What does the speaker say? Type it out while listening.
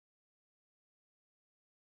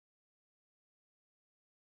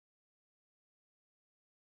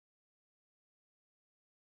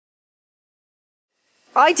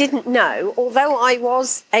I didn't know, although I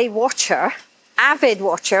was a watcher, avid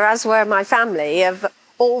watcher, as were my family, of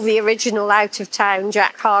all the original out-of-town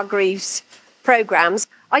Jack Hargreaves programmes,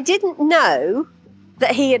 I didn't know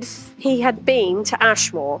that he had been to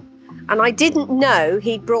Ashmore. And I didn't know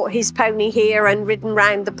he'd brought his pony here and ridden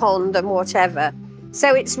round the pond and whatever.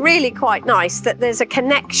 So it's really quite nice that there's a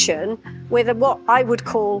connection with what I would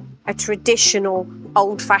call a traditional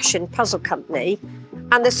old-fashioned puzzle company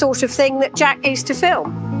and the sort of thing that Jack used to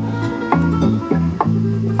film.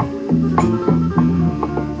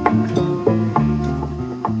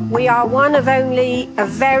 We are one of only a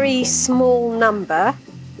very small number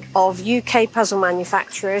of UK puzzle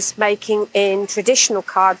manufacturers making in traditional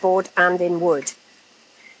cardboard and in wood.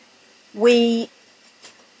 I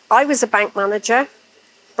was a bank manager.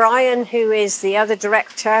 Brian, who is the other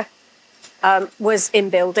director, was in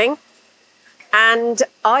building. And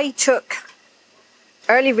I took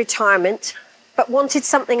early retirement, but wanted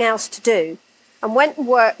something else to do, and went and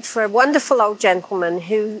worked for a wonderful old gentleman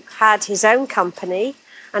who had his own company,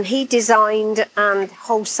 and he designed and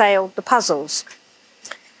wholesaled the puzzles.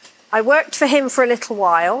 I worked for him for a little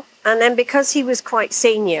while, and then because he was quite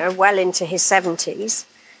senior, well into his 70s,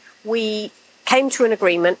 we came to an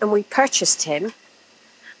agreement and we purchased him,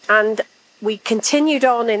 and we continued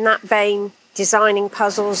on in that vein, designing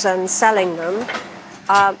puzzles and selling them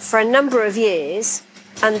for a number of years.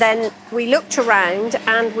 And then we looked around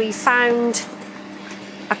and we found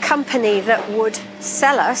a company that would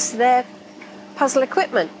sell us their puzzle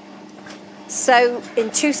equipment. So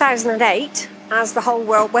in 2008, as the whole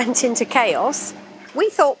world went into chaos,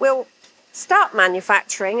 we thought we'll start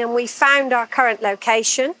manufacturing, and we found our current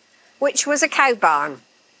location, which was a cow barn.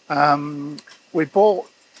 We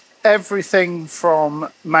bought everything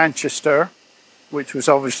from Manchester, which was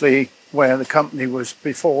obviously where the company was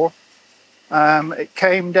before. It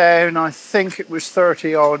came down, I think it was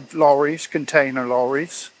 30-odd lorries, container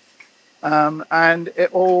lorries, and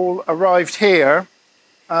it all arrived here,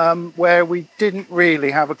 where we didn't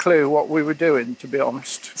really have a clue what we were doing, to be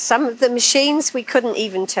honest. Some of the machines we couldn't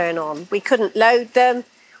even turn on. We couldn't load them.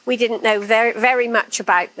 We didn't know very much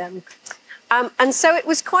about them. And so it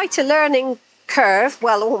was quite a learning curve,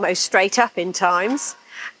 well, almost straight up in times.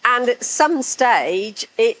 And at some stage,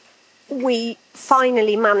 we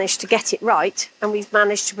finally managed to get it right, and we've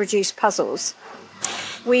managed to produce puzzles.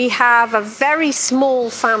 We have a very small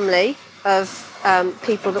family of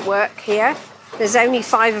people that work here. There's only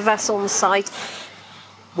 5 of us on site.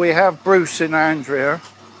 We have Bruce and Andrea.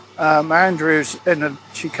 Andrea's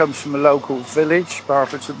she comes from a local village,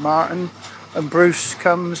 Barford St Martin, and Bruce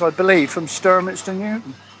comes, I believe, from Sturminster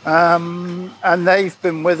Newton. And they've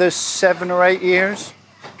been with us 7 or 8 years.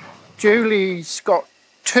 Julie's got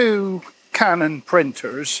 2 Canon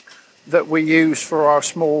printers that we use for our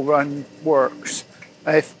small run works.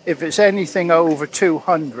 If it's anything over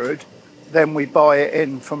 200, then we buy it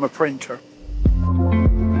in from a printer.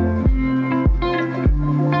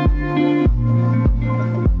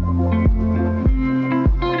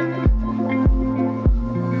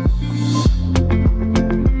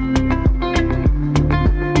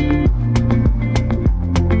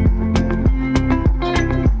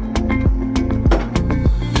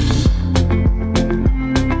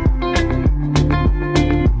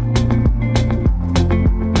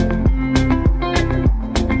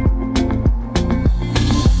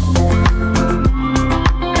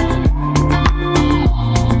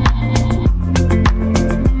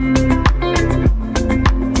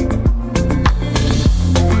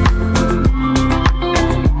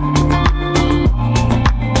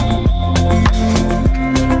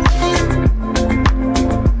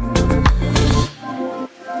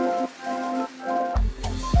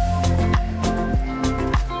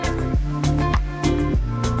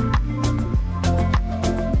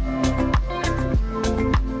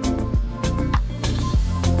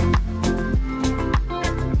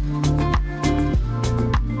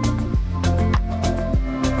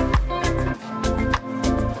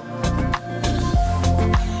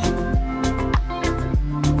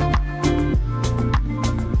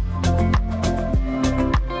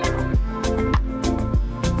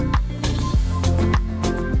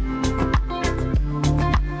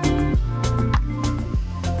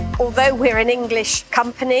 Although we're an English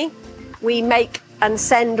company, we make and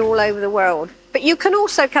send all over the world. But you can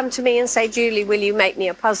also come to me and say, Julie, will you make me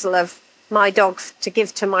a puzzle of my dog to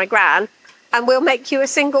give to my gran? And we'll make you a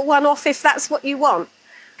single one off if that's what you want.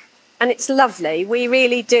 And it's lovely. We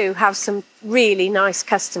really do have some really nice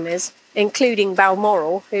customers, including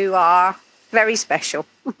Balmoral, who are very special.